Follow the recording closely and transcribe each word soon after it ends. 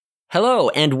Hello,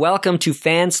 and welcome to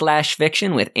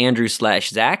Fan/Fiction with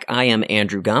Andrew/Zach. I am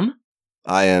Andrew Gum.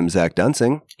 I am Zach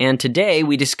Dunsing. And today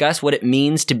we discuss what it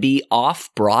means to be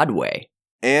off-Broadway.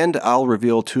 And I'll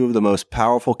reveal two of the most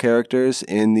powerful characters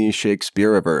in the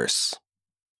Shakespeareverse.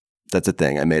 That's a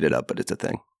thing. I made it up, but it's a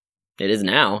thing. It is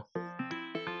now.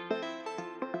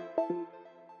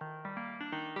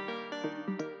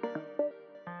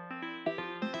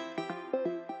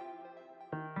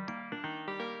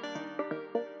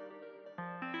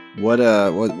 What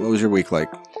was your week like?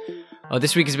 Oh,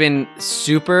 this week has been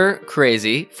super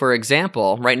crazy. For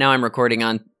example, right now I'm recording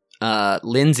on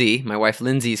Lindsay, my wife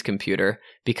Lindsay's computer,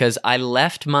 because I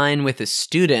left mine with a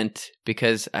student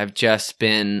because I've just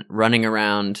been running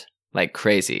around like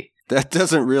crazy. That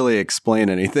doesn't really explain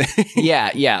anything.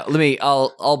 Yeah.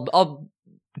 I'll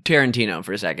Tarantino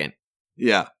for a second.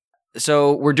 Yeah.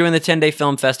 So we're doing the 10-day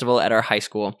film festival at our high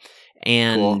school,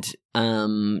 and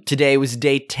today was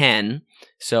day 10.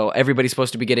 So everybody's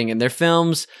supposed to be getting in their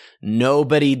films.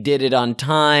 Nobody did it on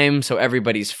time, so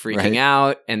everybody's freaking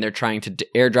out, and they're trying to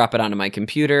airdrop it onto my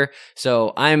computer.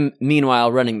 So I'm,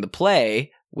 meanwhile, running the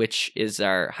play, which is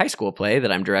our high school play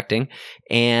that I'm directing,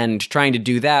 and trying to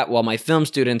do that while my film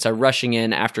students are rushing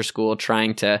in after school,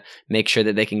 trying to make sure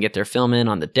that they can get their film in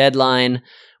on the deadline,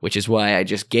 which is why I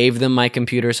just gave them my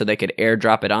computer so they could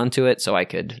airdrop it onto it so I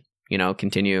could,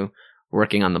 continue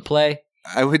working on the play.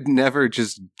 I would never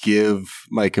just give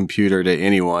my computer to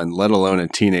anyone, let alone a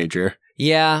teenager.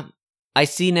 Yeah, I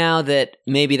see now that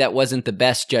maybe that wasn't the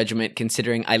best judgment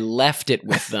considering I left it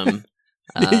with them.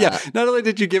 Yeah, not only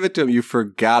did you give it to them, you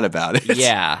forgot about it.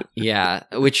 Yeah,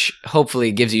 which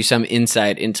hopefully gives you some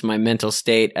insight into my mental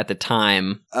state at the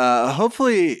time.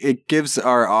 Hopefully it gives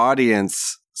our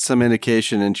audience some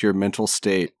indication into your mental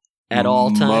state. At all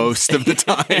times? Most of the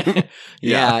time.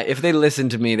 Yeah, if they listen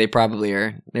to me, they're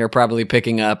probably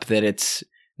picking up that it's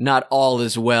not all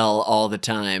as well all the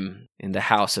time in the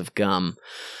House of Gum.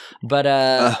 But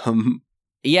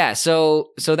yeah,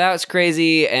 so that was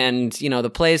crazy, and the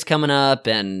play's coming up,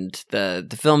 and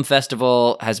the film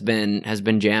festival has been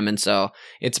jamming, so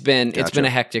it's been a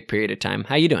hectic period of time.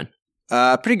 How you doing?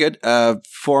 Pretty good.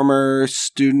 Former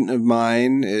student of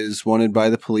mine is wanted by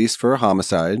the police for a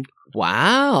homicide.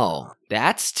 Wow,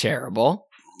 that's terrible.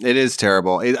 It is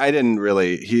terrible. I didn't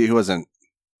really. He wasn't.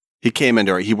 He came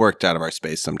into he worked out of our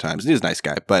space sometimes. He was a nice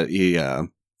guy, but he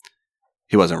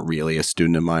wasn't really a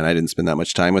student of mine. I didn't spend that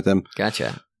much time with him.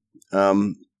 Gotcha.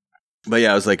 But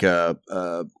yeah, it was like a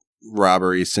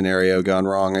robbery scenario gone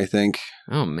wrong, I think.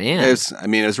 Oh man.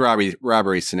 It was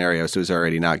robbery scenario, so it was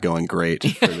already not going great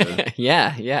for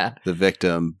the the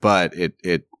victim, but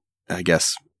it I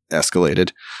guess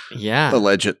escalated. Yeah.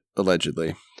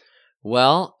 Allegedly.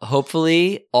 Well,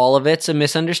 hopefully all of it's a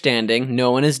misunderstanding.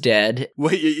 No one is dead.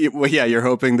 Well, yeah, you're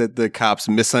hoping that the cops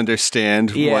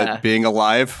misunderstand what being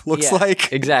alive looks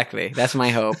like. Exactly. That's my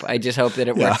hope. I just hope that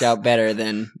it worked out better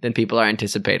than people are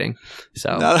anticipating.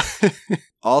 So,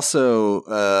 also,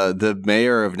 the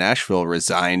mayor of Nashville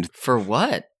resigned. For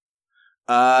what?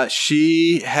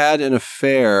 She had an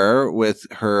affair with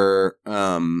her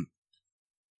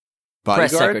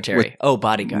bodyguard? Press secretary.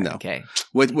 Bodyguard. No. Okay.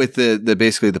 With the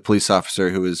basically the police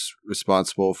officer who was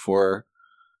responsible for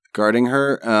guarding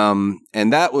her.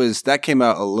 And that came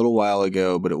out a little while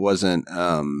ago, but it wasn't.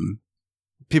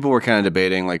 People were kind of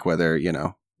debating like whether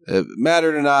it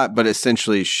mattered or not. But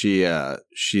essentially, she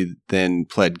then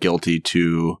pled guilty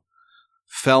to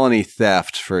felony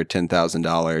theft for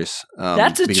 $10,000.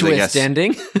 That's a twist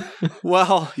ending.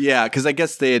 Well, yeah, because I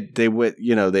guess they did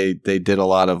a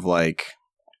lot of like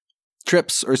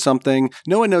trips or something.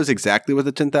 No one knows exactly what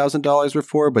the $10,000 were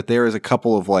for, but there is a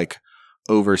couple of like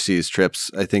overseas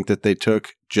trips I think that they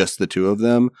took, just the two of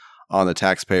them, on the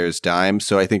taxpayer's dime.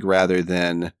 So I think rather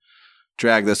than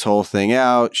drag this whole thing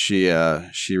out, she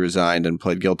resigned and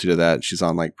pled guilty to that. She's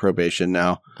on like probation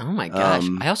now. Oh my gosh.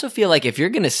 I also feel like if you're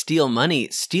going to steal money,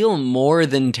 steal more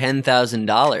than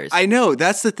 $10,000. I know.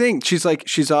 That's the thing.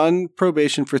 She's on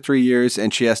probation for 3 years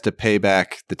and she has to pay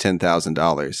back the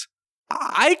 $10,000.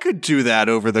 I could do that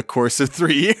over the course of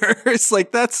 3 years.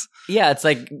 Like that's... Yeah, it's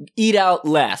like eat out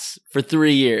less for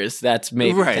 3 years. That's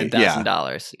maybe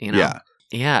 $10,000, Yeah.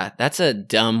 Yeah, that's a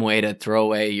dumb way to throw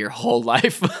away your whole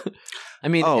life. I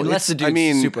mean, unless the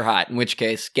dude's super hot, in which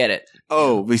case, get it.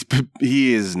 Oh,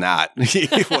 he is not. He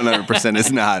 100%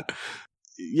 is not.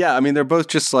 Yeah, I mean, they're both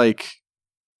just like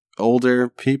older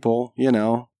people, They're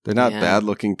not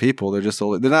bad-looking people. They're just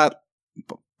older. They're not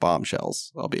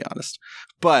bombshells, I'll be honest.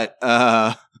 But,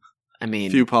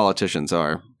 few politicians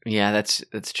are. Yeah,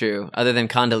 that's true. Other than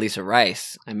Condoleezza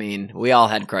Rice, I mean, we all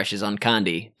had crushes on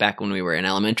Condi back when we were in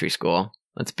elementary school.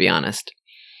 Let's be honest.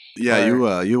 Yeah,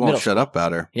 you won't shut up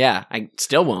about her. Yeah, I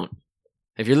still won't.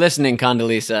 If you're listening,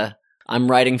 Condoleezza, I'm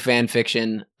writing fan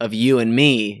fiction of you and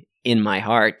me in my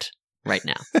heart right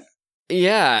now.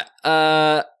 Yeah.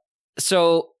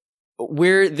 So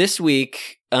we're this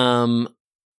week. I'm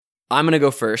gonna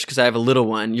go first because I have a little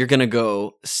one. You're gonna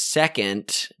go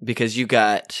second because you've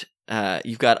got a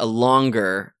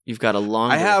longer.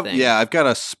 I have. thing. Yeah, I've got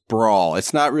a sprawl.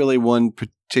 It's not really one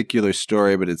particular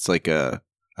story, but it's like I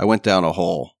went down a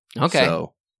hole. Okay.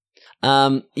 So.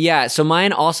 Yeah. So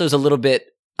mine also is a little bit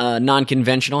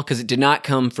non-conventional because it did not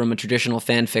come from a traditional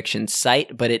fan fiction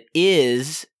site, but it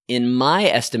is, in my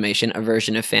estimation, a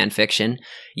version of fan fiction.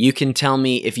 You can tell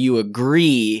me if you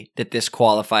agree that this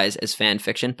qualifies as fan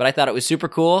fiction, but I thought it was super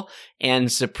cool.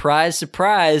 And surprise,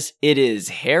 surprise, it is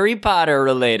Harry Potter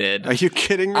related. Are you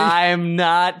kidding me? I'm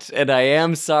not, and I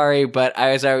am sorry, but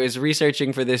as I was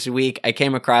researching for this week, I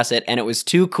came across it and it was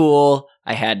too cool.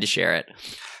 I had to share it.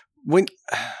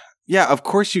 Yeah, of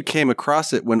course you came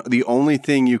across it when the only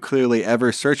thing you clearly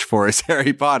ever search for is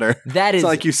Harry Potter. That is it's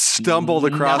like you stumbled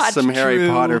across some Harry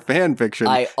Potter fan fiction.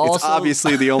 It's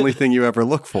obviously the only thing you ever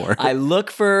look for. I look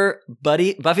for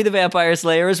Buffy the Vampire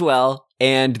Slayer as well,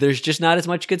 and there's just not as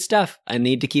much good stuff. I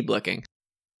need to keep looking.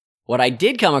 What I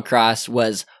did come across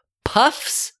was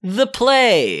Puffs the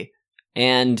Play,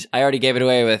 and I already gave it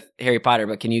away with Harry Potter,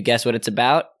 but can you guess what it's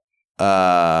about?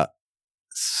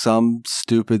 Some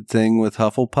stupid thing with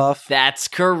Hufflepuff? That's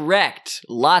correct.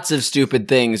 Lots of stupid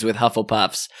things with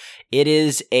Hufflepuffs. It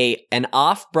is an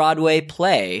off-Broadway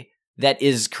play that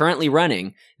is currently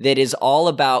running that is all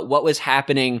about what was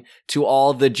happening to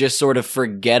all the just sort of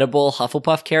forgettable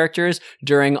Hufflepuff characters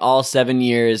during all 7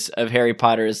 years of Harry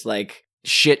Potter's like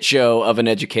shit show of an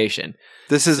education.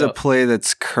 This is a play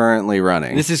that's currently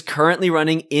running. This is currently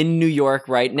running in New York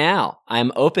right now.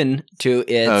 I'm open to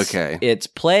its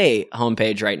play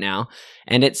homepage right now,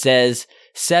 and it says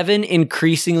 7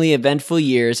 increasingly eventful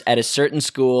years at a certain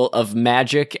school of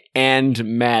magic and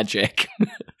magic.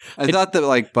 I thought that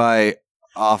like by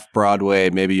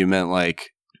off-Broadway, maybe you meant like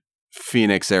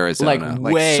Phoenix, Arizona.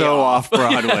 Like way so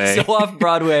off-Broadway. So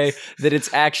off-Broadway that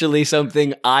it's actually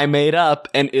something I made up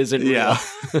and isn't real.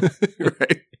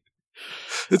 Right.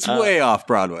 It's way off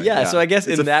Broadway. Yeah, so I guess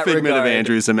it's in that regard, a figment of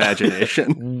Andrew's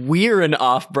imagination. We're an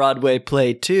off-Broadway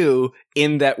play too,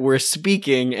 in that we're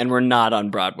speaking and we're not on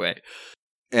Broadway.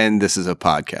 And this is a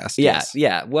podcast.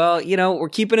 Yeah. Well, we're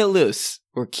keeping it loose.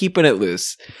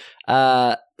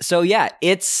 So yeah,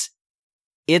 it's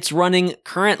running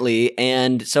currently,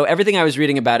 and so everything I was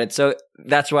reading about it, so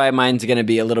that's why mine's going to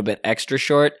be a little bit extra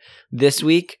short this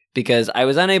week, because I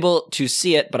was unable to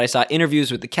see it, but I saw interviews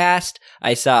with the cast,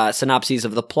 I saw synopses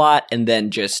of the plot, and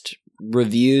then just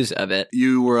reviews of it.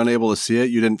 You were unable to see it?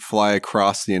 You didn't fly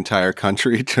across the entire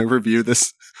country to review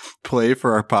this play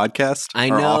for our podcast? I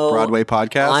know. Our off-Broadway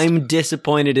podcast? I'm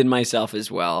disappointed in myself as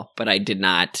well, but I did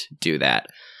not do that.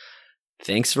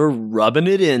 Thanks for rubbing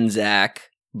it in, Zach.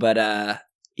 But,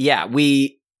 yeah,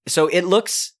 so it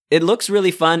looks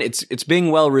really fun. It's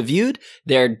being well reviewed.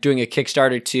 They're doing a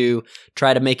Kickstarter to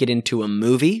try to make it into a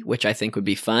movie, which I think would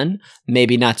be fun.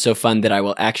 Maybe not so fun that I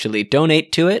will actually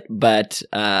donate to it, but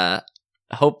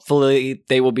hopefully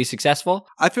they will be successful.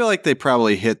 I feel like they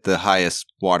probably hit the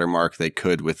highest watermark they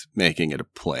could with making it a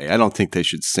play. I don't think they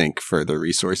should sink further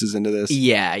resources into this.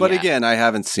 Yeah, but again, I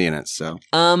haven't seen it, so.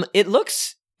 It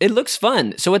looks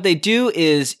fun. So what they do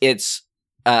is it's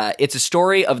a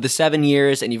story of the 7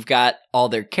 years, and you've got all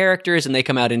their characters, and they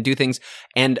come out and do things.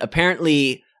 And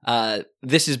apparently,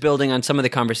 this is building on some of the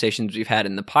conversations we've had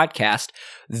in the podcast.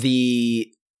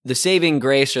 The saving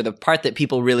grace, or the part that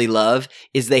people really love,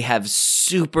 is they have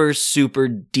super, super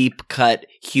deep cut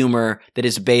humor that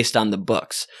is based on the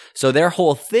books. So their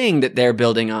whole thing that they're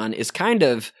building on is kind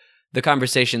of the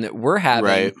conversation that we're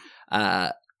having,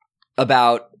 right,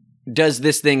 about, does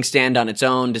this thing stand on its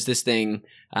own? Does this thing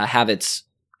have its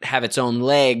own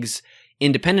legs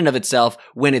independent of itself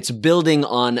when it's building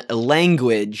on a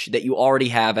language that you already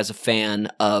have as a fan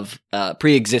of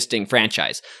pre-existing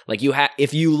franchise? Like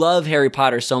if you love Harry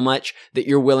Potter so much that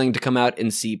you're willing to come out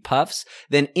and see Puffs,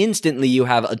 then instantly you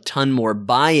have a ton more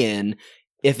buy-in.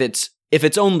 If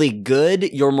it's only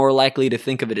good, you're more likely to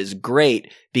think of it as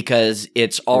great because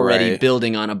it's already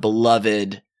building on a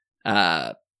beloved,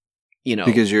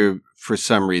 because you're for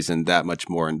some reason that much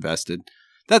more invested.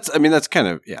 That's kind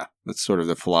of, that's sort of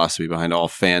the philosophy behind all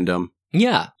fandom.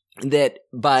 Yeah. That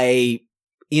by,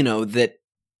 that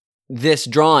this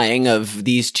drawing of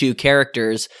these two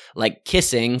characters like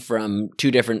kissing from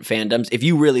two different fandoms, if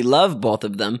you really love both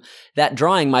of them, that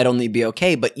drawing might only be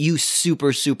okay, but you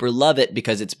super, super love it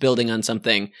because it's building on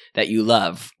something that you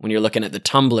love when you're looking at the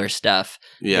Tumblr stuff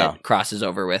that crosses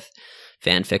over with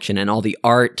fan fiction and all the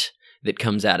art that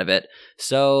comes out of it.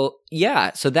 So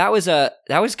yeah, so that was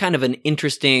kind of an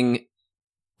interesting.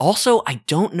 Also, I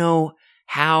don't know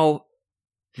how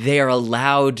they are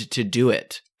allowed to do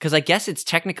it. Because I guess it's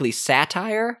technically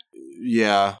satire.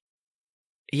 Yeah.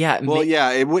 Yeah. Well,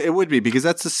 yeah, it would be, because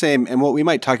that's the same. And what we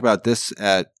might talk about this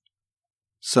at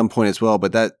some point as well.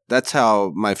 But that's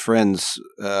how my friends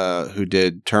who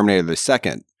did Terminator the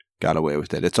Second got away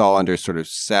with it. It's all under sort of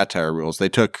satire rules. They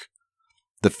took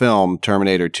the film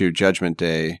Terminator 2 Judgment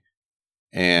Day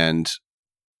and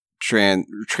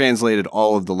translated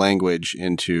all of the language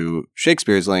into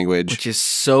Shakespeare's language. Which is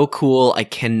so cool. I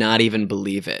cannot even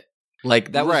believe it.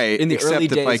 Like that was in the early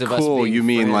days by of cool, us being you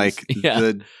mean friends. like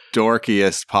the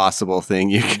dorkiest possible thing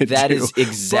you could do. That is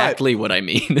exactly what I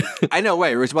mean. I know,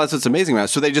 wait, that's what's amazing about it.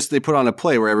 So they put on a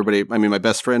play where everybody, I mean, my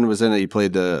best friend was in it. He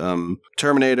played the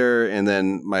Terminator, and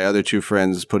then my other two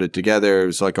friends put it together. It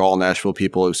was like all Nashville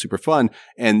people. It was super fun.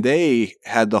 And they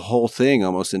had the whole thing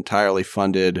almost entirely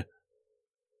funded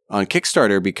on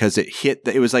Kickstarter because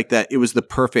it was like that. It was the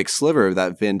perfect sliver of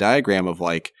that Venn diagram of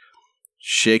like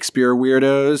Shakespeare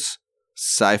weirdos,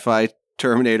 sci-fi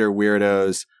Terminator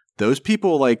weirdos. Those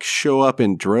people like show up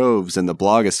in droves in the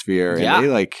blogosphere,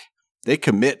 and they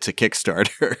commit to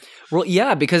Kickstarter. Well,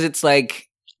 yeah, because it's like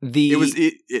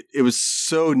it was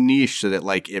so niche that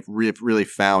it really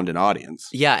found an audience.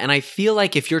 Yeah, and I feel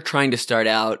like if you're trying to start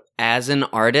out as an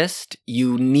artist,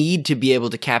 you need to be able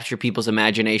to capture people's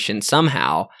imagination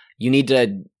somehow. You need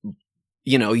to,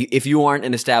 if you aren't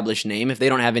an established name, if they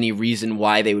don't have any reason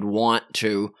why they would want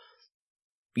to,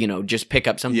 just pick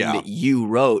up something that you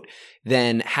wrote,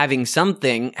 then having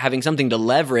something to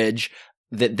leverage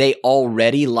that they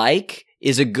already like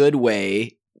is a good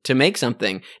way to make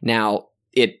something. Now,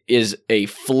 it is a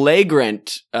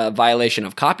flagrant violation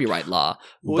of copyright law.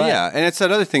 Well, yeah, and it's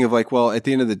that other thing of like, well, at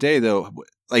the end of the day, though,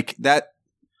 like that.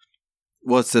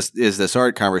 What's this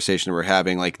art conversation we're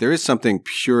having? Like, there is something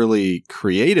purely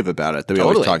creative about it that we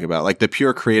always talk about. Like, the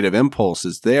pure creative impulse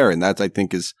is there, and that I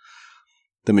think is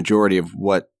the majority of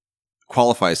what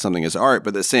qualifies something as art.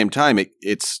 But at the same time,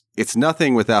 it's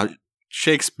nothing without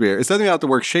Shakespeare. It's nothing without the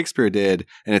work Shakespeare did,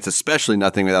 and it's especially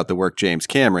nothing without the work James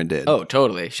Cameron did. Oh,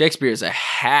 totally. Shakespeare is a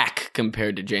hack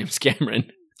compared to James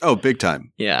Cameron. Oh, big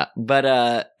time. Yeah, but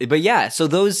yeah. So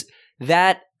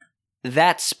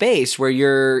that space where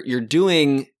you're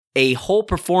doing a whole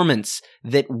performance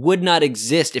that would not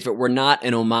exist if it were not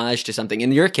an homage to something.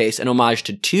 In your case, an homage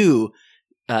to two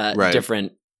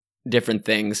different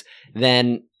things.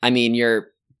 Then I mean,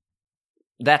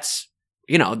 that's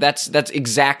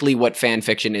exactly what fan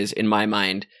fiction is in my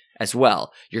mind as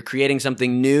well. You're creating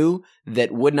something new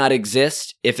that would not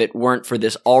exist if it weren't for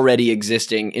this already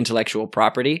existing intellectual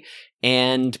property,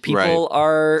 and people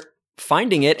are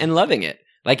finding it and loving it.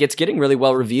 Like, it's getting really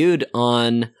well reviewed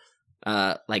on,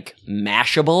 like,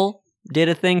 Mashable did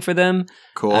a thing for them.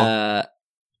 Cool.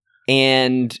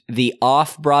 And the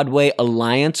Off-Broadway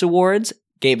Alliance Awards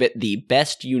gave it the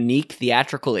Best Unique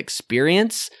Theatrical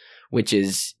Experience, which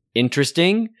is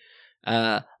interesting.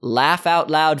 Laugh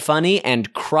Out Loud Funny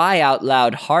and Cry Out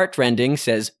Loud Heartrending,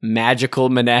 says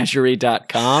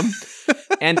magicalmenagerie.com.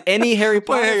 And any Harry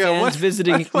Potter fans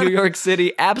visiting New York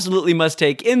City absolutely must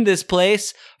take in this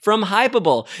place from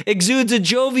Hypable. Exudes a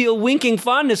jovial, winking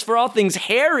fondness for all things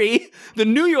Harry. The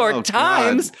New York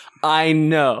Times.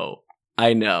 God.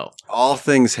 I know. All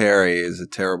things Harry is a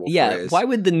terrible phrase. Yeah, why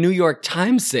would the New York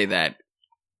Times say that?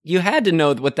 You had to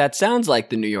know what that sounds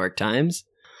like, the New York Times.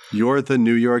 You're the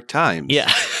New York Times.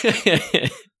 Yeah.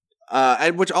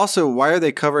 And which also, why are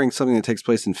they covering something that takes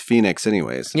place in Phoenix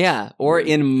anyways? Yeah, or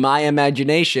in my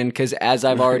imagination, because as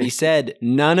I've already said,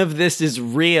 none of this is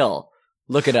real.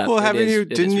 Look it up. Well,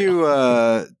 didn't you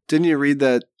read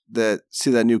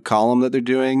see that new column that they're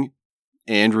doing?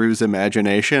 Andrew's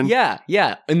Imagination? Yeah.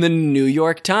 In the New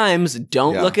York Times,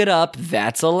 don't look it up.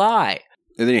 That's a lie.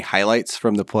 Are there any highlights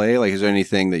from the play? Like, is there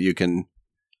anything that you can...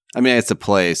 I mean, it's a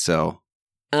play, so...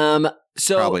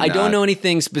 So I don't know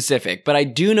anything specific, but I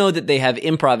do know that they have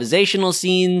improvisational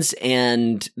scenes,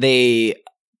 and they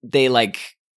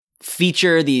like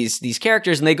feature these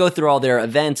characters, and they go through all their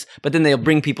events, but then they'll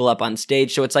bring people up on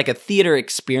stage. So it's like a theater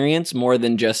experience more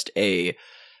than just a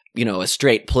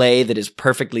straight play that is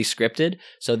perfectly scripted.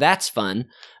 So that's fun.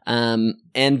 And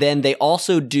then they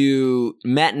also do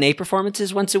matinee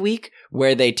performances once a week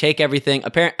where they take everything.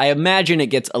 I imagine it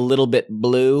gets a little bit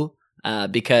blue.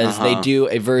 because they do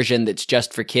a version that's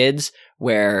just for kids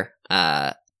where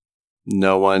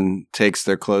no one takes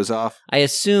their clothes off. I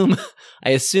assume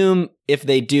if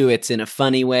they do, it's in a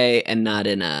funny way and not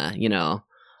in a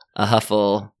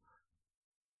Huffle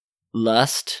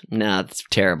lust. No, it's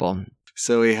terrible.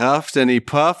 So he huffed and he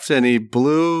puffed and he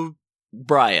blew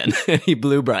Brian. He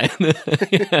blew Brian.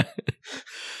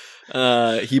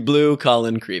 He blew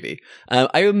Colin Creevy.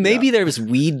 There was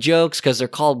weed jokes because they're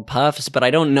called puffs, but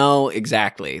I don't know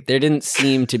exactly. There didn't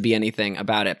seem to be anything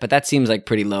about it, but that seems like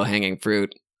pretty low-hanging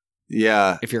fruit.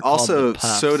 Yeah. If you're also,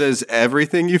 so does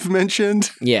everything you've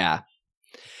mentioned. Yeah.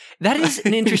 That is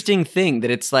an interesting thing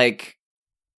that it's like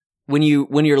when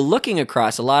you're looking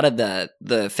across a lot of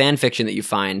the fan fiction that you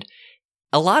find,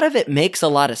 a lot of it makes a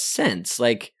lot of sense.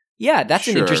 Like, yeah, that's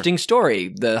an interesting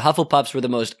story. The Hufflepuffs were the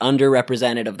most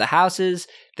underrepresented of the houses.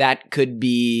 That could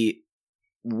be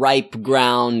ripe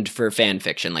ground for fan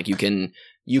fiction. Like you can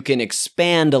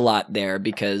expand a lot there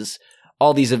because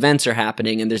all these events are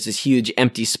happening and there's this huge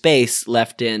empty space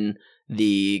left in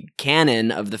the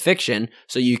canon of the fiction,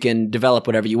 so you can develop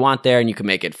whatever you want there and you can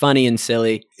make it funny and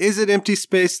silly. Is it empty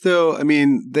space though? I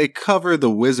mean, they cover the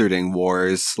Wizarding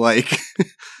Wars. Like,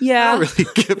 yeah. I don't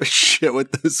really give a shit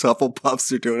what those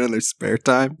Hufflepuffs are doing in their spare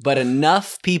time. But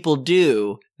enough people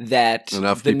do that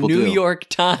the New York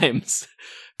Times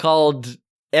called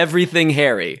everything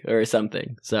Harry or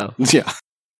something. So yeah.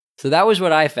 So that was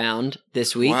what I found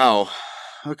this week. Wow.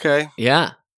 Okay.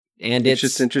 Yeah. And it's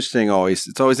just interesting always.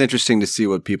 It's always interesting to see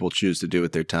what people choose to do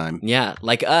with their time. Yeah,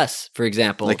 like us, for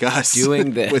example. Like us.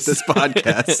 Doing this. With this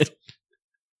podcast.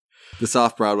 This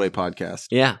off-Broadway podcast.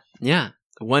 Yeah, yeah.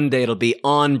 One day it'll be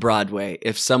on Broadway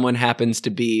if someone happens to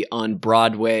be on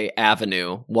Broadway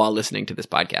Avenue while listening to this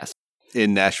podcast.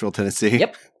 In Nashville, Tennessee?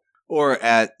 Yep. Or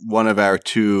at one of our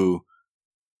 2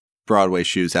 Broadway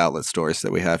shoes outlet stores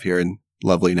that we have here in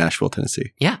lovely Nashville,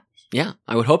 Tennessee. Yeah, yeah.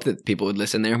 I would hope that people would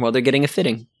listen there while they're getting a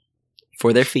fitting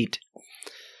for their feet.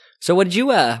 So what'd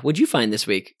you find this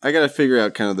week? I got to figure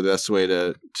out kind of the best way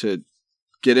to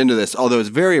get into this. Although it's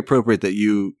very appropriate that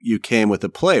you came with a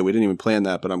play. We didn't even plan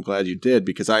that, but I'm glad you did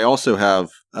because I also have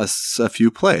a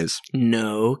few plays.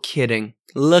 No kidding.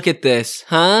 Look at this,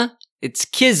 huh? It's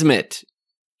Kismet.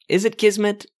 Is it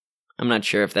Kismet? I'm not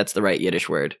sure if that's the right Yiddish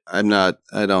word. I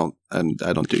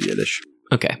don't do Yiddish.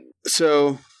 Okay.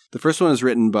 So the first one is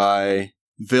written by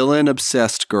Villain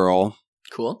Obsessed Girl.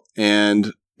 Cool.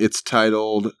 And it's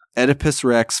titled Oedipus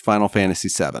Rex Final Fantasy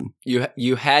VII.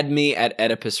 You had me at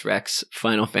Oedipus Rex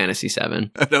Final Fantasy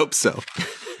VII. I hope so.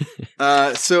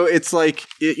 So it's like,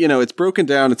 it's broken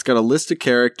down. It's got a list of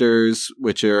characters,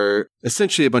 which are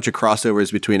essentially a bunch of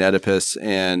crossovers between Oedipus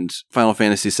and Final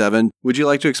Fantasy VII. Would you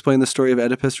like to explain the story of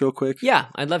Oedipus real quick? Yeah,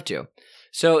 I'd love to.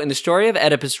 So in the story of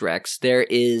Oedipus Rex, there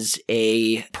is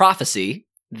a prophecy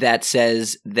that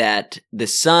says that the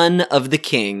son of the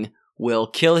king will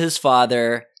kill his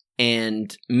father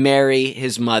and marry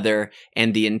his mother,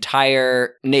 and the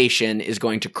entire nation is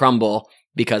going to crumble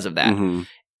because of that. Mm-hmm.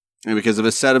 And because of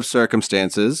a set of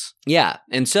circumstances. Yeah.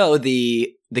 And so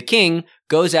the king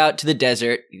goes out to the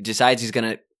desert, decides he's going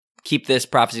to keep this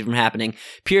prophecy from happening,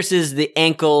 pierces the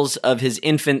ankles of his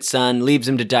infant son, leaves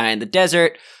him to die in the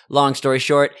desert. Long story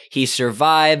short, he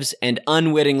survives and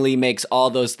unwittingly makes all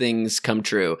those things come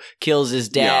true. Kills his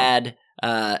dad,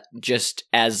 just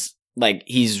as like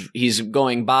he's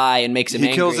going by and makes him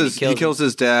angry. He kills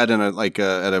his dad in at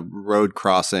a road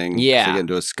crossing. Yeah. They get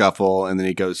into a scuffle, and then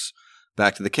he goes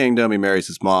back to the kingdom. He marries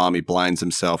his mom. He blinds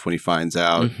himself when he finds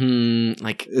out. Mm-hmm.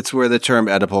 It's where the term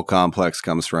Oedipal complex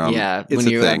comes from. Yeah, it's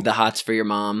when you thing. have the hots for your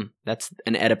mom, that's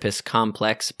an Oedipus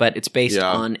complex, but it's based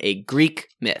on a Greek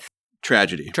myth.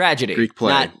 Tragedy. Greek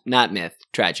play. Not myth.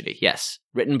 Tragedy. Yes.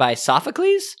 Written by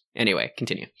Sophocles? Anyway,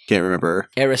 continue. Can't remember.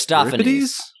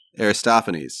 Aristophanes.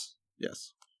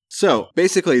 Yes. So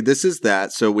basically, this is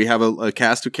that. So we have a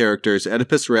cast of characters.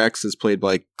 Oedipus Rex is played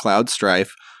by Cloud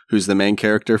Strife, who's the main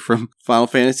character from Final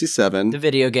Fantasy VII. The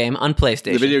video game on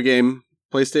PlayStation. The video game,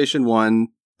 PlayStation 1,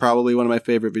 probably one of my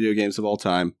favorite video games of all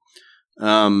time.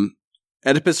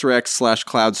 Oedipus Rex /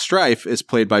 Cloud Strife is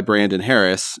played by Brandon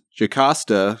Harris.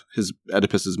 Jocasta,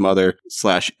 Oedipus's mother, /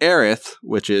 Aerith,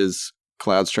 which is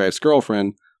Cloud Strife's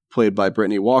girlfriend, played by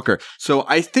Brittany Walker. So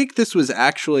I think this was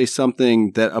actually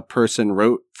something that a person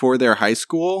wrote for their high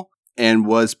school and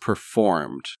was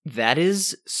performed. That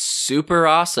is super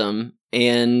awesome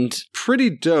and pretty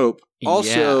dope.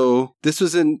 Also, this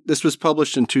was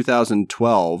published in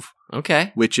 2012.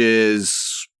 Okay. Which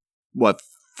is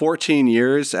 14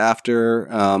 years after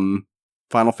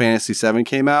Final Fantasy VII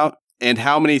came out. And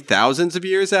how many thousands of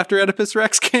years after Oedipus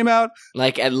Rex came out?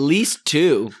 Like at least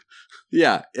 2.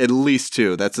 Yeah, at least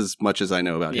 2. That's as much as I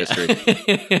know about history.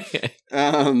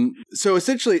 So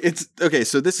essentially, it's okay.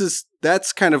 So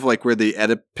that's kind of like where the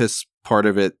Oedipus part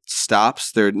of it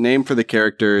stops. They're named for the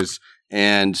characters,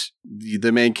 and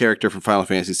the main character from Final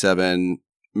Fantasy VII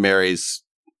marries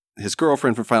his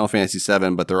girlfriend from Final Fantasy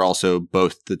VII, but they're also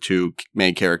both the 2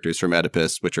 main characters from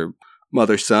Oedipus, which are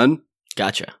mother son.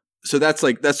 Gotcha. So that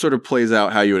sort of plays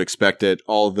out how you would expect it.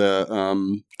 All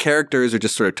the characters are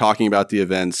just sort of talking about the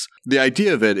events. The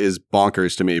idea of it is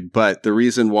bonkers to me, but the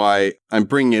reason why I'm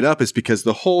bringing it up is because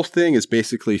the whole thing is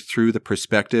basically through the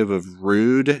perspective of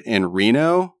Rude and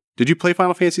Reno. Did you play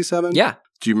Final Fantasy VII? Yeah.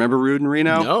 Do you remember Rude and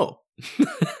Reno? No.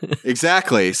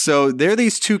 Exactly. So they're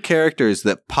these 2 characters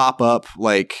that pop up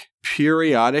like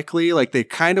periodically. Like they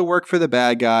kind of work for the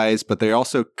bad guys, but they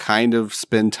also kind of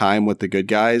spend time with the good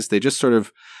guys. They just sort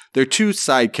of... They're 2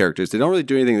 side characters. They don't really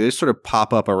do anything. They just sort of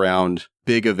pop up around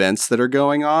big events that are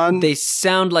going on. They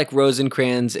sound like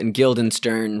Rosencrantz and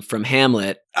Guildenstern from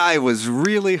Hamlet. I was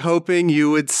really hoping you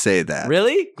would say that.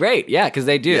 Really? Great. Yeah, because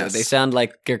they do. Yes. They sound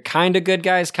like they're kind of good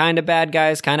guys, kind of bad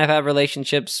guys, kind of have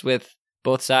relationships with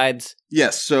both sides.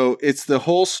 Yes. So it's the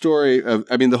whole story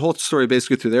the whole story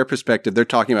basically through their perspective. They're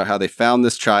talking about how they found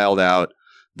this child out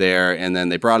there and then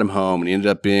they brought him home and he ended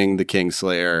up being the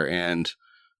Kingslayer and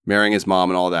marrying his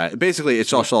mom and all that. Basically,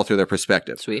 it's all through their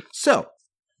perspective. Sweet. So,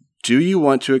 do you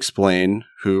want to explain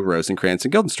who Rosencrantz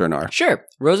and Guildenstern are? Sure.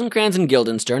 Rosencrantz and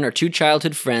Guildenstern are 2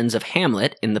 childhood friends of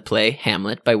Hamlet in the play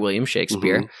Hamlet by William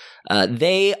Shakespeare. Mm-hmm.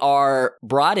 They are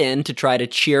brought in to try to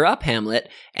cheer up Hamlet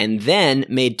and then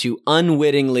made to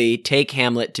unwittingly take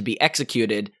Hamlet to be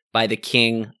executed by the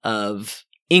King of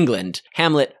England.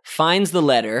 Hamlet finds the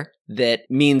letter that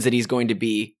means that he's going to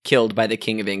be killed by the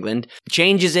King of England,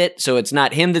 changes it so it's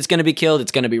not him that's going to be killed,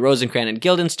 it's going to be Rosencrantz and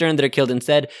Guildenstern that are killed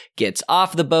instead, gets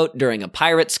off the boat during a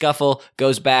pirate scuffle,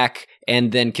 goes back,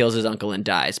 and then kills his uncle and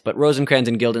dies. But Rosencrantz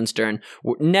and Guildenstern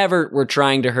never were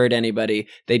trying to hurt anybody,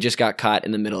 they just got caught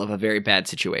in the middle of a very bad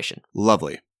situation.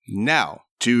 Lovely. Now,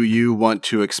 do you want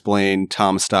to explain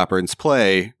Tom Stoppard's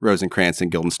play, Rosencrantz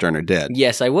and Guildenstern Are Dead?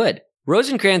 Yes, I would.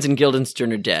 Rosencrantz and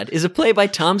Guildenstern Are Dead is a play by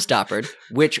Tom Stoppard,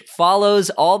 which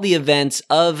follows all the events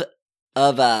of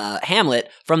Hamlet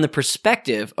from the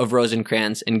perspective of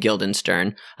Rosencrantz and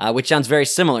Guildenstern, which sounds very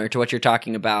similar to what you're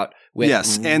talking about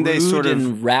with and they sort of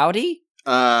and Rowdy?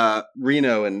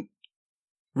 Reno and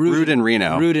Rude and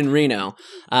Reno. Rude and Reno.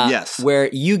 Yes. Where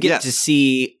you get to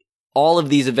see all of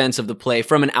these events of the play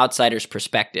from an outsider's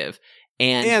perspective.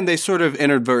 And they sort of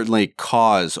inadvertently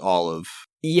cause all of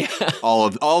all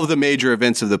of the major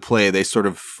events of the play. They sort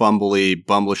of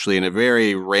bumblishly, in a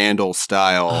very Randall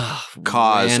style,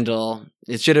 cause. Randall.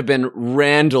 It should have been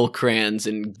Randall Crans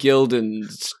and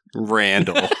Gilden's.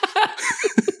 Randall.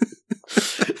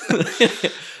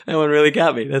 That one really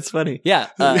got me. That's funny. Yeah.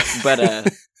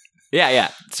 Yeah.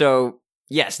 So,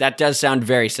 yes, that does sound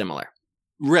very similar.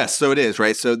 Yes, so it is,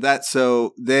 right? So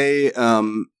they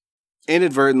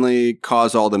inadvertently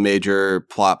cause all the major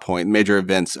major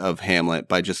events of Hamlet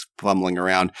by just fumbling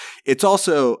around. It's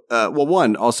also,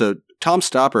 also Tom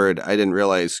Stoppard, I didn't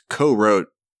realize, co-wrote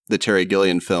the Terry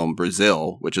Gilliam film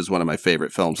Brazil, which is one of my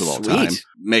favorite films of all time.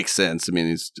 Makes sense. I mean,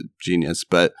 he's a genius,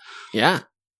 but yeah.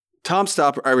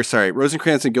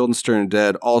 Rosencrantz and Guildenstern Are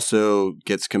Dead also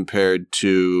gets compared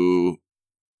to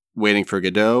Waiting for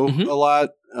Godot a lot.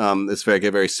 It's a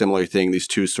very similar thing. These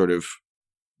 2 sort of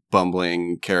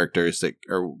bumbling characters that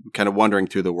are kind of wandering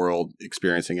through the world,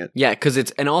 experiencing it. Yeah, because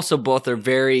and also both are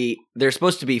they're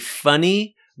supposed to be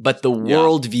funny, but the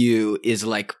worldview is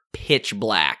like pitch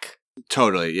black.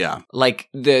 Totally, yeah. Like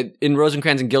in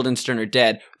Rosencrantz and Guildenstern Are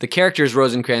Dead, the characters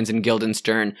Rosencrantz and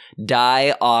Guildenstern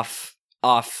die off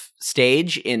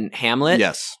stage in Hamlet.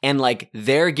 Yes. And like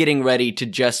they're getting ready to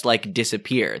just like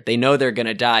disappear. They know they're going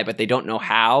to die, but they don't know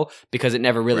how because it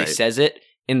never really says it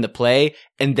in the play.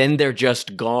 And then they're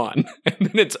just gone. And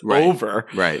then it's over.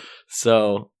 Right.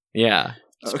 So, yeah.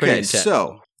 It's pretty intense.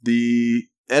 So the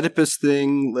Oedipus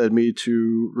thing led me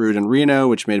to Rude and Reno,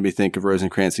 which made me think of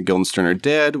Rosencrantz and Guildenstern Are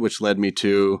Dead, which led me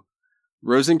to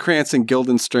Rosencrantz and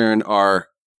Guildenstern Are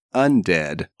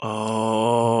Undead.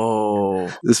 Oh.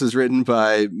 This is written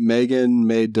by Megan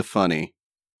Made to Funny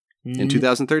in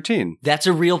 2013. That's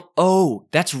a real... Oh,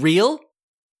 that's real?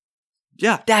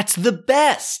 Yeah. That's the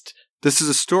best! This is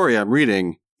a story I'm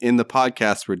reading in the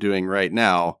podcast we're doing right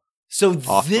now. So this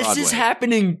Broadway. Is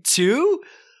happening too?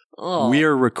 Oh. We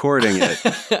are recording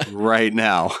it right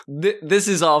now. This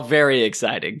is all very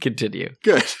exciting. Continue.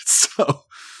 Good. So,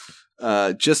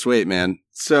 just wait, man.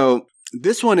 So...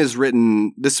 This one is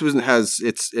written. This one has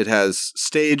it has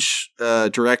stage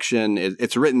direction.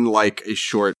 It's written like a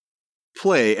short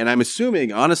play, and I'm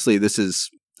assuming, honestly, this is.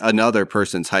 another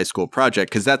person's high school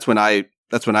project, because that's when I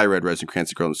read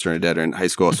Rosencrantz and Guildenstern are Dead in high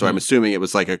school. So I'm assuming it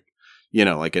was like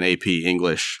like an AP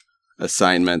English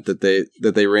assignment that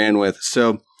they ran with.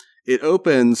 So it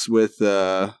opens with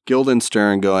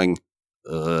Guildenstern going,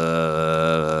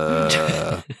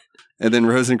 and then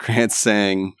Rosencrantz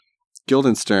saying,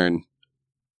 Guildenstern,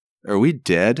 are we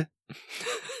dead?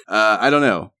 I don't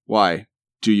know. Why?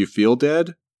 Do you feel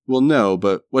dead? Well, no,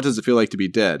 but what does it feel like to be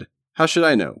dead? How should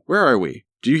I know? Where are we?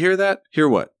 Do you hear that? Hear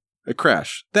what? A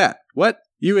crash. That. What?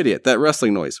 You idiot. That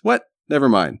rustling noise. What? Never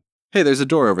mind. Hey, there's a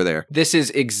door over there. This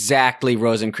is exactly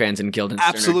Rosencrantz and Guildenstern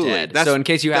Absolutely. are Dead. So in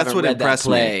case you haven't read that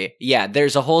play,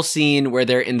 there's a whole scene where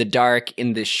they're in the dark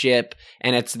in the ship,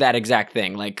 and it's that exact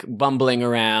thing, like bumbling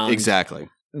around. Exactly.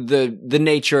 The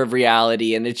nature of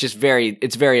reality, and it's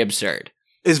very absurd.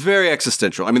 It's very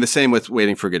existential. I mean, the same with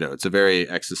Waiting for Godot. It's a very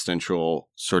existential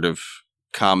sort of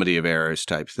comedy of errors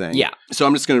type thing. Yeah. So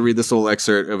I'm just going to read this little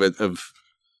excerpt of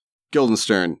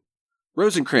Guildenstern.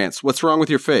 Rosencrantz, what's wrong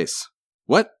with your face?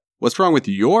 What? What's wrong with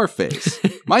your face?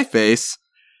 My face?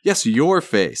 Yes, your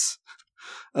face.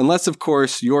 Unless, of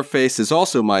course, your face is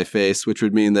also my face, which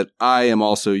would mean that I am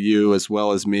also you as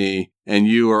well as me, and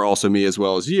you are also me as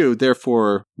well as you.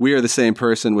 Therefore, we are the same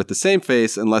person with the same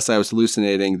face. Unless I was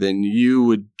hallucinating, then you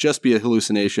would just be a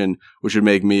hallucination, which would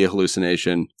make me a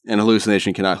hallucination. And a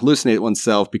hallucination cannot hallucinate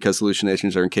oneself because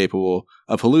hallucinations are incapable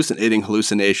of hallucinating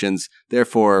hallucinations.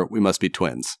 Therefore, we must be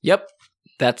twins. Yep.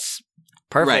 That's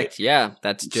perfect. Right. Yeah.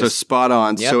 That's just... So spot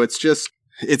on. Yep. So it's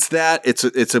that.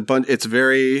 It's a bunch. It's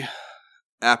very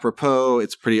apropos.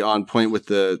 It's pretty on point with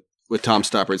Tom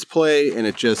Stoppard's play, and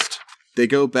they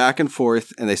go back and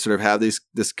forth, and they sort of have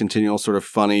this continual sort of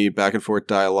funny back and forth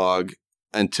dialogue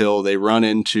until they run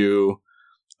into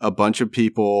a bunch of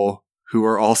people who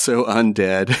are also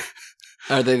undead.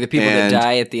 Are they the people that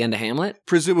die at the end of Hamlet?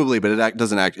 Presumably, but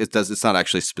it's not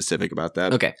actually specific about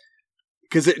that. Okay.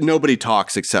 Because nobody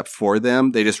talks except for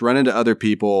them. They just run into other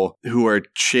people who are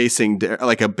chasing,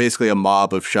 basically a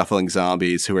mob of shuffling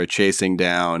zombies who are chasing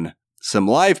down some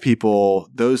live people.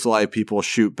 Those live people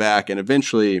shoot back, and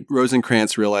eventually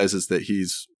Rosencrantz realizes that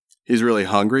he's really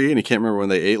hungry, and he can't remember when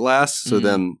they ate last. So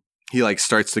then he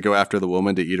starts to go after the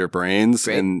woman to eat her brains.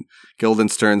 Great. And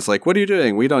Guildenstern's like, "What are you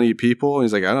doing? We don't eat people." And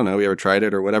he's like, "I don't know. We ever tried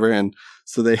it or whatever." And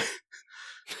so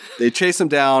they chase him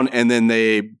down, and then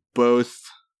they both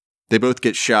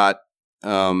get shot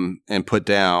and put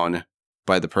down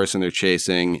by the person they're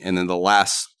chasing. And then the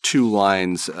last two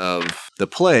lines of the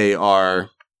play are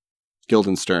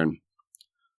Guildenstern,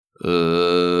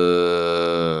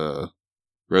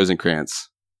 Rosencrantz,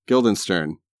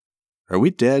 Guildenstern, are we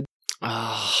dead?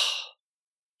 Oh,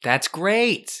 that's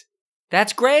great.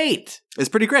 That's great. It's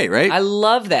pretty great, right? I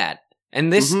love that.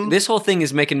 And this whole thing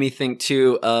is making me think,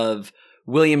 too, of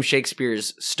William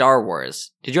Shakespeare's Star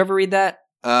Wars. Did you ever read that?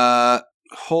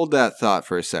 Hold that thought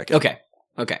for a second. Okay.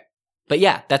 But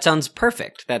yeah, that sounds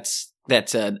perfect. That's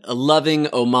a loving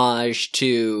homage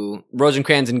to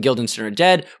Rosencrantz and Guildenstern are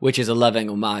Dead, which is a loving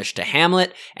homage to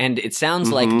Hamlet. And it sounds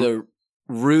like the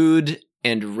Rude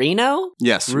and Reno?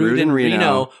 Yes, Rude and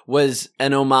Reno was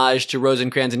an homage to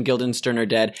Rosencrantz and Guildenstern are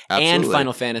Dead. Absolutely. And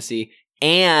Final Fantasy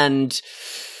and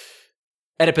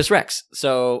Oedipus Rex.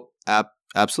 So...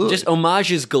 Absolutely. Just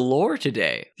homages galore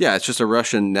today. Yeah, it's just a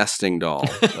Russian nesting doll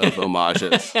of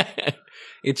homages.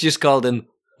 It's just called an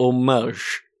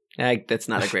homage. That's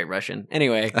not a great Russian.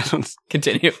 Anyway,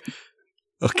 continue.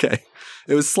 Okay.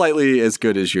 It was slightly as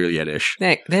good as your Yiddish.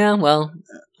 Yeah, well,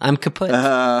 I'm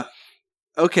kaput.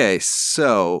 Okay,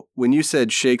 so when you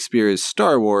said Shakespeare's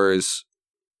Star Wars,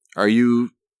 are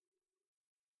you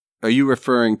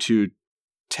referring to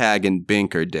Tag and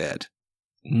Bink are Dead?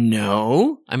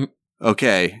 No,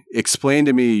 Okay, explain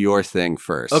to me your thing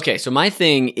first. Okay, so my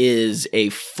thing is a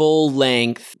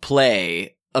full-length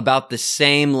play about the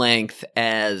same length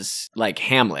as,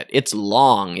 Hamlet. It's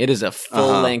long. It is a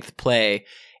full-length play,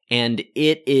 and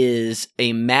it is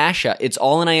a mashup. It's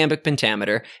all in iambic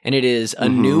pentameter, and it is A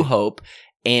New Hope,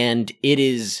 and it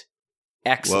is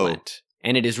excellent. Whoa.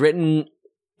 And it is written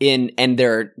and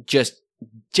they're just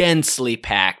densely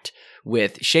packed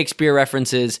with Shakespeare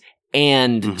references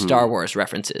and Star Wars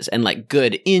references and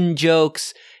good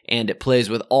in-jokes, and it plays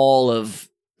with all of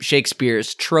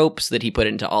Shakespeare's tropes that he put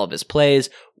into all of his plays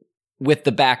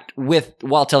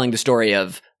while telling the story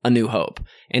of A New Hope.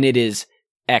 And it is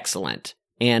excellent.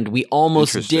 And we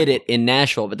almost did it in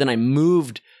Nashville, but then I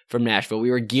moved from Nashville.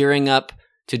 We were gearing up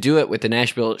to do it with the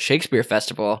Nashville Shakespeare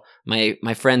Festival.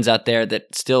 My friends out there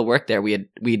that still work there, we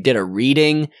did a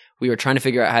reading. We were trying to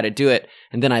figure out how to do it,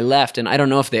 and then I left, and I don't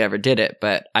know if they ever did it,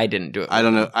 but I didn't do it. I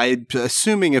don't know.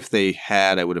 Assuming if they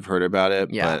had, I would have heard about it,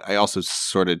 but I also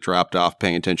sort of dropped off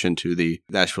paying attention to the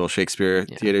Nashville Shakespeare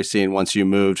theater scene once you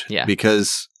moved,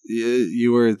 because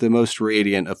you were the most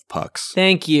radiant of pucks.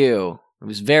 Thank you. It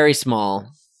was very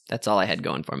small. That's all I had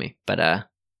going for me, but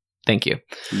thank you.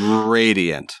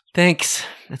 Radiant. Thanks.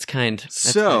 That's kind.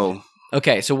 Kind.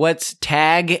 Okay, so what's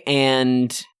tag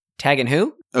and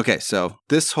who? Okay, so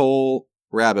this whole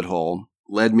rabbit hole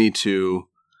led me to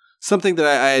something that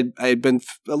I had been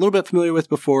a little bit familiar with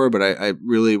before, but I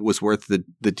really was worth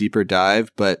the deeper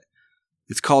dive. But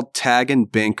it's called Tag and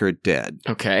Bink Are Dead.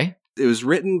 Okay. It was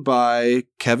written by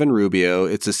Kevin Rubio.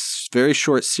 It's a very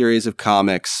short series of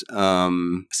comics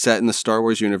set in the Star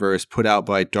Wars universe, put out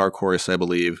by Dark Horse, I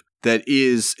believe, that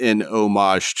is an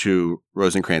homage to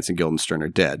Rosencrantz and Guildenstern Are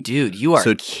Dead. Dude, you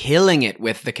are killing it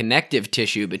with the connective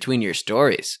tissue between your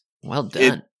stories. Well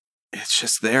done. It's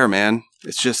just there, man.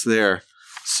 It's just there.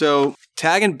 So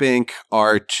Tag and Bink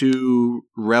are two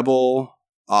rebel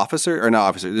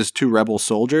there's two rebel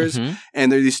soldiers,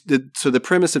 and they're so the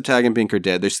premise of Tag and Bink Are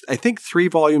Dead, there's I think 3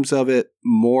 volumes of it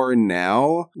more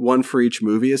now, one for each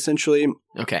movie essentially.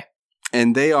 Okay.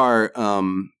 And they are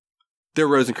they're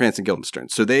Rosencrantz and Guildenstern.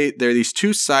 So they're these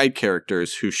two side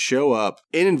characters who show up,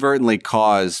 inadvertently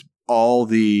cause all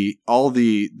the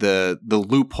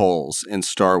loopholes in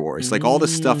Star Wars. Like all the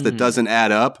stuff that doesn't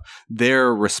add up,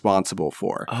 they're responsible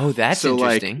for. Oh, that's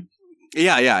interesting.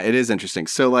 Yeah, it is interesting.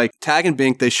 So like Tag and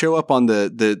Bink, they show up on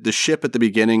the ship at the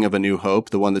beginning of A New Hope,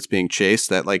 the one that's being chased,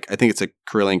 that like I think it's a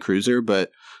Corellian cruiser, but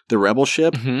the rebel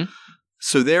ship.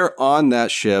 So they're on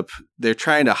that ship. They're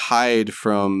trying to hide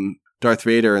from Darth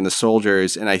Vader and the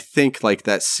soldiers, and I think like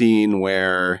that scene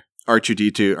where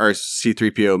R2-D2 or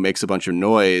C-3PO makes a bunch of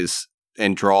noise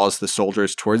and draws the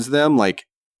soldiers towards them, like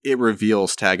it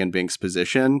reveals Tag and Bink's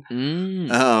position.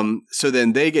 So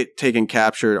then they get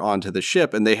captured onto the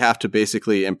ship, and they have to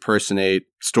basically impersonate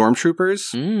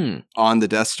stormtroopers on the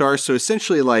Death Star. So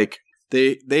essentially, like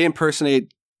they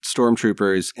impersonate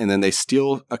stormtroopers, and then they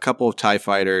steal a couple of TIE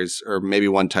fighters, or maybe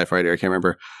one TIE fighter, I can't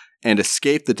remember, and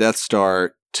escape the Death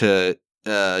Star to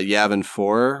Yavin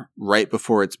 4 right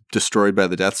before it's destroyed by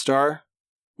the Death Star.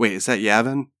 Wait, is that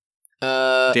Yavin?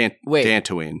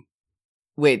 Dantooine.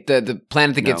 Wait, the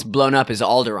planet that gets blown up is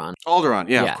Alderaan. Alderaan,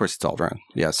 yeah, of course it's Alderaan.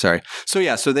 Yeah, sorry. So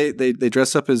they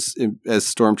dress up as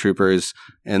stormtroopers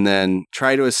and then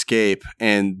try to escape,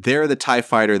 and they're the TIE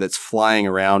fighter that's flying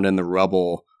around in the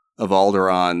rubble of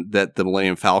Alderaan that the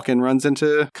Millennium Falcon runs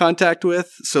into contact with.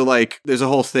 So like there's a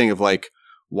whole thing of like,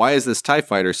 why is this TIE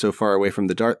fighter so far away from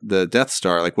the Death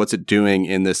Star? Like, what's it doing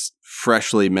in this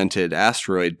freshly minted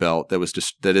asteroid belt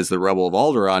that is the rubble of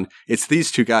Alderaan? It's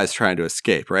these two guys trying to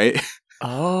escape, right?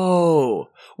 Oh,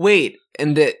 wait,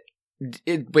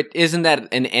 but isn't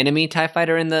that an enemy TIE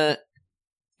fighter in the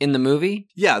movie?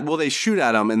 Yeah, well, they shoot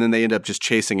at them, and then they end up just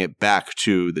chasing it back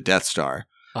to the Death Star.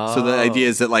 Oh. So the idea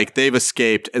is that like they've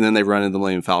escaped, and then they run into the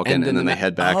Millennium Falcon, and then they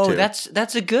head back. Oh,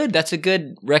 that's a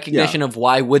good recognition of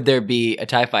why would there be a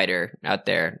TIE fighter out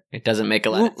there? It doesn't make a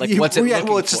lot. What's it?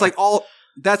 Well, it's just like all.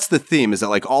 That's the theme, is that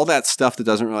like all that stuff that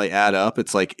doesn't really add up,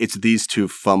 it's like it's these two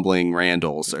fumbling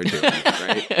Randalls are doing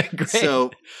it, right? Great.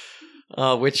 So,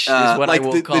 which is what I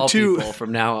will call people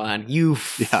from now on. You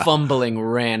fumbling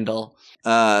Randall.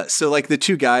 So like the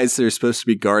two guys that are supposed to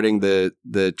be guarding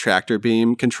the tractor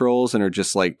beam controls and are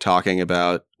just like talking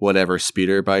about whatever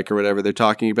speeder bike or whatever they're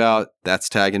talking about, that's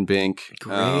Tag and Bink.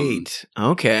 Great.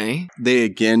 Okay. They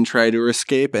again try to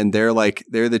escape, and they're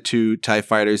the two TIE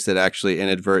fighters that actually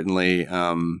inadvertently,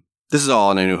 this is all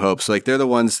in A New Hope. So like they're the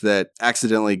ones that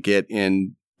accidentally get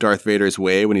in Darth Vader's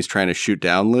way when he's trying to shoot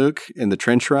down Luke in the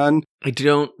trench run. I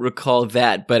don't recall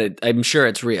that, but I'm sure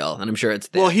it's real, and I'm sure it's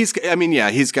there. Well, he's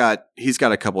got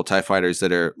a couple TIE fighters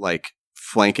that are like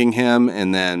flanking him,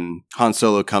 and then Han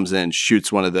Solo comes in,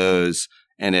 shoots one of those,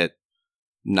 and it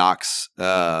knocks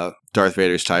Darth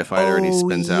Vader's TIE fighter, and he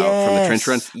spins out from the trench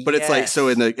run. But it's like, so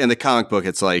in the comic book,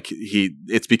 it's like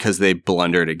it's because they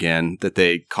blundered again that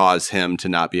they cause him to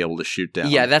not be able to shoot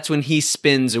down. Yeah, that's when he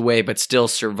spins away but still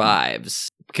survives.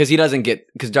 Because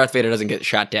Darth Vader doesn't get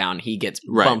shot down, he gets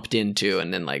bumped into,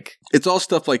 and then like it's all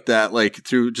stuff like that. Like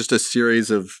through just a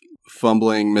series of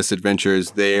fumbling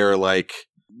misadventures, they're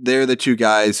the two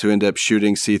guys who end up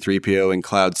shooting C-3PO in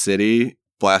Cloud City,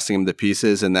 blasting him to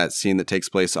pieces in that scene that takes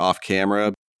place off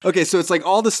camera. Okay, so it's like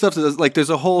all the stuff that like there's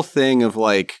a whole thing of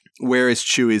like, where is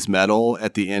Chewie's medal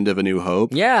at the end of A New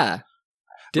Hope? Yeah.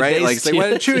 right? Like, it's like, why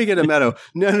did Chewie get a medal?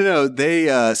 No.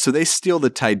 They so they steal the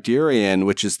Tiderian,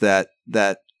 which is that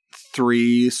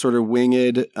 3 sort of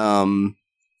winged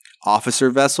officer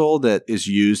vessel that is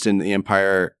used in the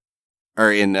Empire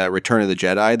or in Return of the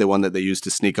Jedi, the one that they used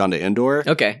to sneak onto Endor.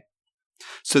 Okay.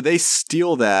 So they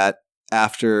steal that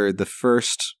after the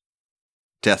first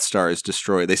Death Star is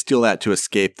destroyed. They steal that to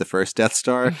escape the first Death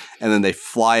Star, and then they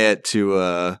fly it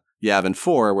to Yavin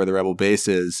 4, where the Rebel base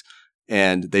is,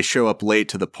 and they show up late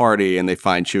to the party, and they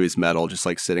find Chewie's medal just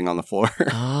like sitting on the floor.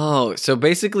 Oh, so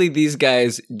basically these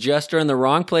guys just are in the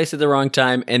wrong place at the wrong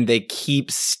time, and they keep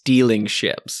stealing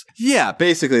ships. Yeah,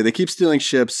 basically. They keep stealing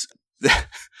ships.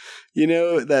 You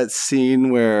know that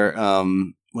scene where,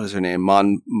 what is her name?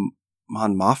 Mon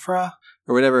Mothma?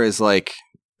 Or whatever is like...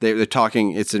 They're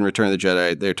talking, it's in Return of the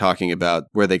Jedi, they're talking about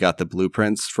where they got the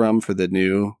blueprints from for the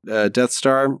new Death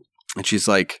Star. And she's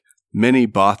like, many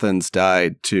Bothans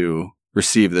died to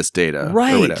receive this data.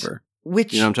 Right. Or whatever.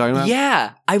 Which, you know what I'm talking about?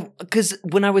 Yeah. Because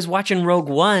when I was watching Rogue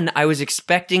One, I was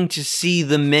expecting to see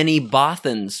the many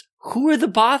Bothans. Who are the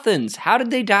Bothans? How did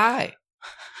they die?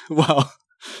 Well,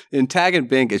 in Tag and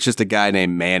Bink, it's just a guy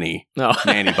named Manny. No.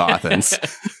 Manny Bothans.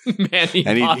 Manny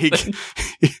and Bothans.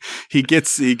 He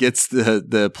gets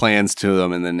the plans to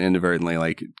them and then inadvertently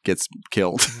like gets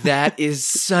killed. That is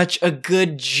such a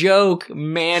good joke,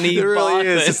 Manny. It really Bothans.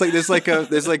 is. It's like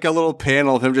there's like a little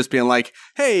panel of him just being like,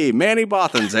 "Hey, Manny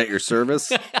Bothan's at your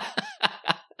service."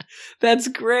 That's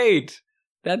great.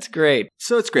 That's great.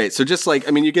 So it's great. So just like,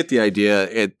 I mean, you get the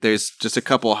idea. There's just a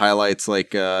couple of highlights.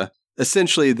 Like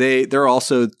essentially, they're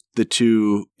also the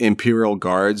 2 Imperial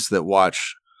guards that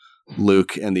watch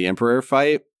Luke and the Emperor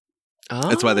fight. Oh.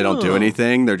 That's why they don't do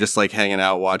anything. They're just like hanging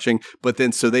out watching. But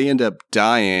then so they end up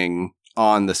dying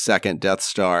on the second Death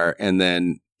Star. And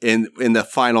then in the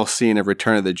final scene of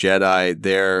Return of the Jedi,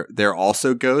 they're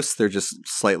also ghosts. They're just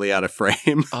slightly out of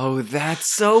frame. Oh, that's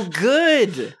so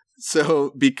good.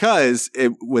 So because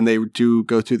when they do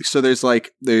go through, so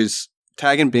there's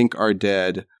Tag and Bink Are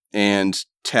Dead and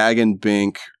Tag and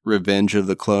Bink Revenge of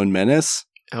the Clone Menace.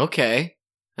 Okay.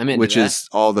 I'm into which that. is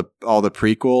all the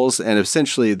prequels, and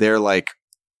essentially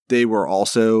they were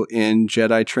also in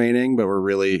Jedi training, but were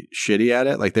really shitty at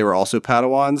it. Like they were also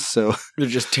Padawans, so they're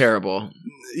just terrible.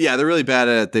 Yeah, they're really bad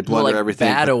at it. They blunder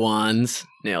everything. Padawans,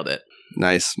 nailed it.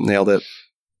 Nice, nailed it.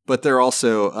 But they're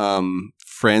also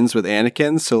friends with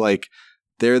Anakin, so like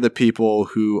they're the people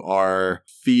who are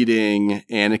feeding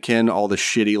Anakin all the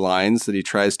shitty lines that he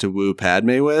tries to woo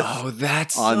Padme with. Oh,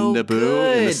 that's on so Naboo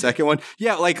good. In the second one.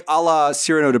 Yeah, like a la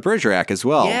Cyrano de Bergerac as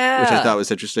well, yeah. Which I thought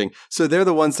was interesting. So they're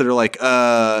the ones that are like,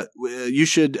 you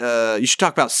should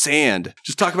talk about sand.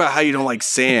 Just talk about how you don't like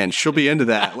sand. She'll be into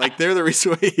that. Like they're the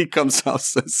reason why he comes out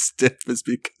so stiff is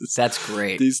because that's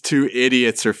great. These 2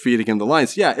 idiots are feeding him the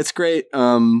lines. Yeah, it's great.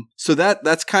 So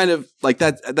that's kind of like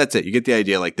that's it. You get the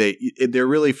idea. Like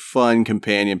they're really fun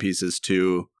companion pieces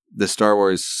to the Star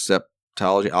Wars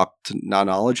septology,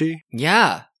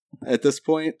 yeah. At this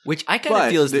point. Which I kind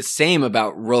of feel is the same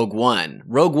about Rogue One.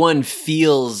 Rogue One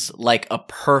feels like a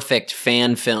perfect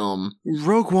fan film.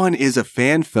 Rogue One is a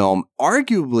fan film.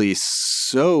 Arguably,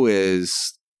 so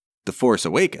is The Force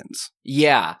Awakens.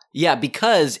 Yeah. Yeah,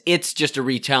 because it's just a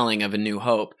retelling of A New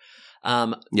Hope.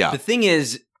 The thing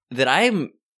is that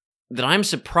I'm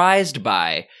surprised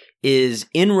by is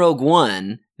in Rogue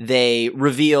One, they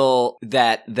reveal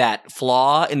that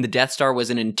flaw in the Death Star was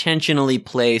an intentionally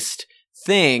placed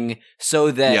thing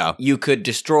so that you could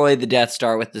destroy the Death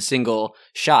Star with the single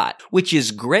shot, which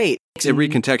is great. It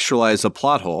recontextualized a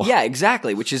plot hole. Yeah,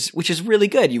 exactly, which is really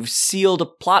good. You've sealed a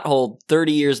plot hole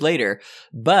 30 years later,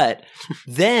 but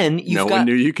then you've one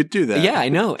knew you could do that. Yeah, I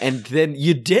know. And then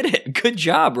you did it. Good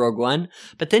job, Rogue One.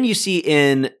 But then you see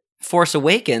in Force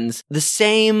Awakens the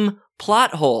same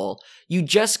plot hole. You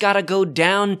just got to go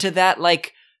down to that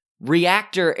like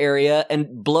reactor area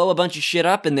and blow a bunch of shit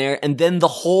up in there, and then the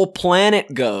whole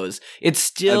planet goes. It's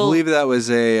still. I believe that was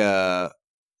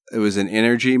it was an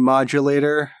energy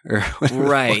modulator, or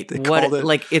right? They called it.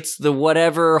 Like it's the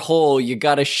whatever hole you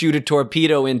got to shoot a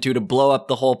torpedo into to blow up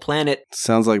the whole planet.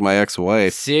 Sounds like my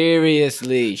ex-wife.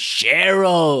 Seriously,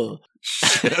 Cheryl.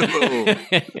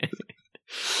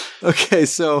 Okay,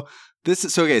 so.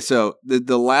 So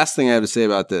the last thing I have to say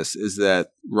about this is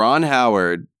that Ron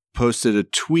Howard posted a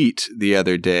tweet the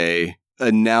other day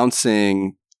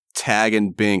announcing Tag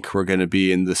and Bink were going to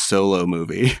be in the Solo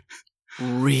movie.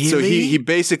 Really? So he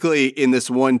basically, in this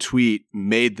one tweet,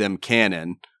 made them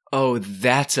canon. Oh,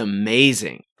 that's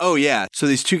amazing. Oh, yeah. So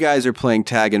these 2 guys are playing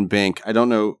Tag and Bink. I don't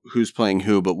know who's playing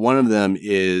who, but one of them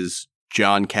is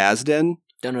John Kasdan.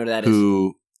 Don't know who that is.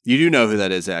 You do know who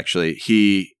that is, actually.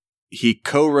 He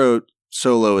co-wrote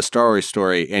solo a Star Wars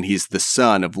story, and he's the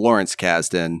son of Lawrence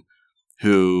Kasdan,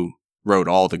 who wrote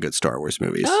all the good Star Wars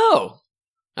movies. Oh,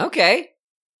 okay.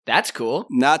 That's cool.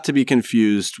 Not to be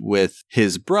confused with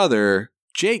his brother,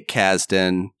 Jake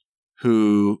Kasdan,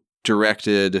 who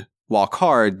directed Walk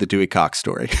Hard, the Dewey Cox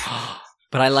story.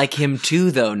 But I like him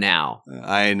too, though, now.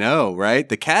 I know, right?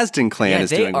 The Kasdan clan is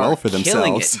doing well for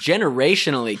themselves.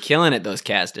 Generationally killing it, those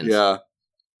Kasdans.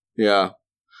 Yeah.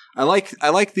 I like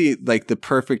the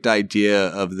perfect idea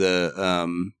of the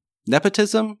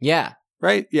nepotism. Yeah.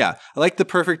 Right? Yeah. I like the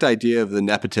perfect idea of the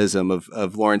nepotism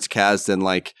of Lawrence Kasdan,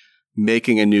 like,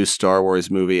 making a new Star Wars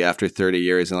movie after 30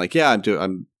 years and like, yeah,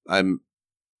 I'm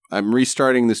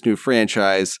restarting this new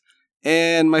franchise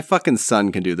and my fucking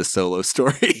son can do the solo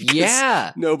story.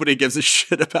 Yeah. Nobody gives a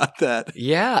shit about that.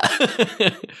 Yeah.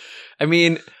 I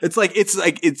mean, it's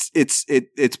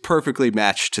perfectly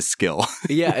matched to skill.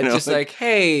 Yeah, it's just like,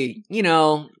 hey,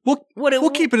 we'll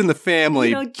keep it in the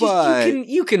family, but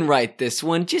you can write this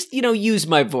one. Just, use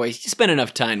my voice. You spend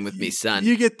enough time with me, son.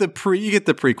 You get the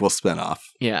prequel spinoff.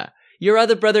 Yeah. Your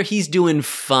other brother, he's doing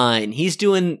fine. He's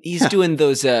doing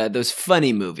those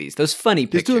funny movies, those funny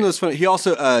pictures. He's doing those funny. He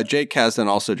also Jake Kasdan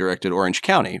also directed Orange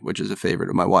County, which is a favorite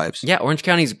of my wife's. Yeah, Orange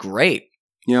County's great.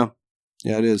 Yeah,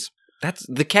 it is. That's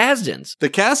the Kasdans.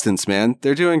 The Kasdans, man,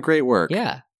 they're doing great work.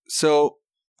 Yeah. So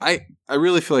I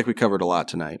really feel like we covered a lot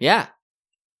tonight. Yeah,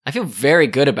 I feel very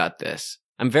good about this.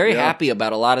 I'm very happy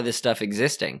about a lot of this stuff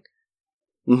existing.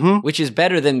 Mm-hmm. Which is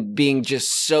better than being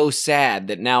just so sad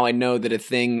that now I know that a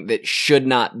thing that should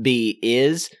not be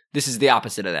is. This is the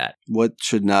opposite of that. What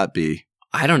should not be?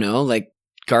 I don't know, like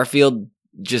Garfield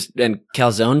and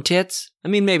calzone tits? I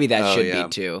mean, maybe that should be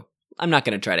too. I'm not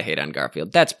going to try to hate on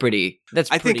Garfield. That's pretty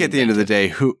I think at the end of the day,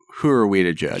 who are we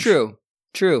to judge? True.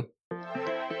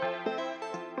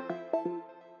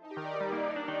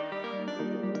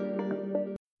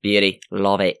 Beauty.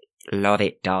 Love it,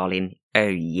 darling. Oh,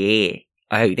 yeah.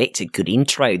 Oh, that's a good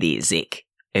intro there, Zach.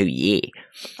 Oh, yeah.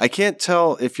 I can't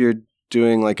tell if you're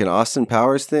doing like an Austin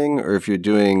Powers thing or if you're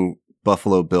doing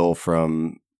Buffalo Bill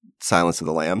from Silence of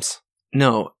the Lambs.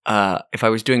 No, if I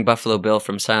was doing Buffalo Bill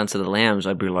from Silence of the Lambs,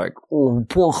 I'd be like,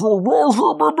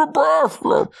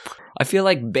 I feel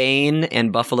like Bane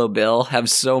and Buffalo Bill have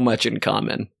so much in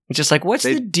common. It's just like, what's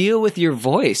the deal with your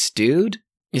voice, dude?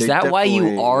 Is that why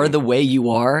you are the way you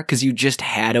are? Because you just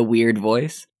had a weird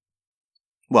voice?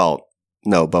 Well,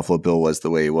 no, Buffalo Bill was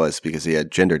the way he was because he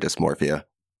had gender dysmorphia.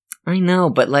 I know,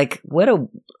 but what an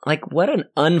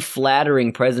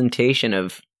unflattering presentation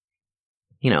of,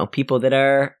 people that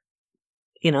are,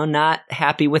 not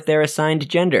happy with their assigned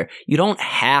gender. You don't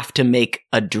have to make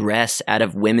a dress out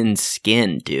of women's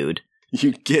skin, dude.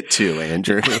 You get to,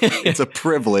 Andrew. It's a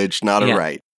privilege, not a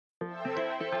right.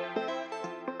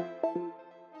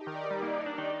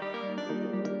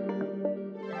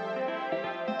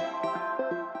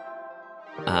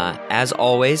 As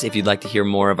always, if you'd like to hear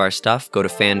more of our stuff, go to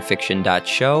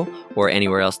fanfiction.show or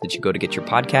anywhere else that you go to get your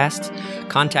podcasts.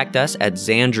 Contact us at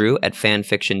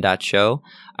xandrew@fanfiction.show.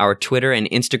 Our Twitter and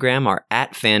Instagram are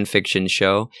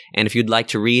 @fanfictionshow. And if you'd like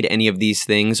to read any of these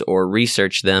things or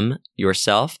research them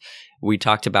yourself, we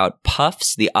talked about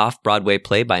Puffs, the off-Broadway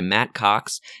play by Matt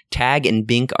Cox, Tag and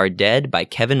Bink Are Dead by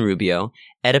Kevin Rubio,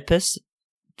 Oedipus,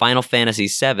 Final Fantasy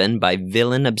VII by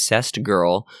Villain Obsessed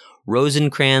Girl,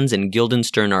 Rosencrantz and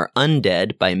Guildenstern Are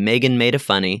Undead by Megan Made a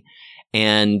Funny,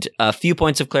 and a few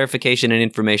points of clarification and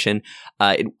information.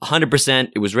 100%,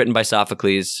 it was written by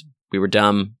Sophocles. We were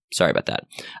dumb. Sorry about that.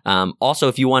 Also,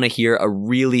 if you want to hear a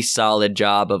really solid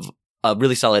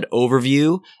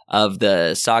overview of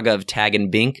the saga of Tag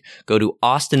and Bink, go to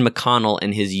Austin McConnell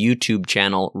and his YouTube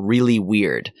channel, Really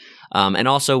Weird. And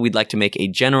also, we'd like to make a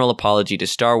general apology to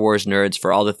Star Wars nerds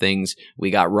for all the things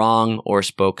we got wrong or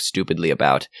spoke stupidly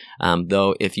about.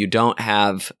 Though, if you don't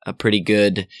have a pretty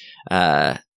good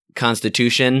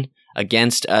constitution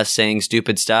against us saying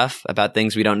stupid stuff about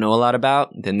things we don't know a lot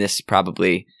about, then this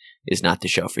probably is not the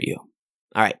show for you.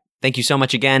 All right. Thank you so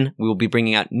much again. We will be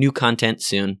bringing out new content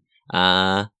soon.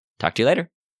 Talk to you later.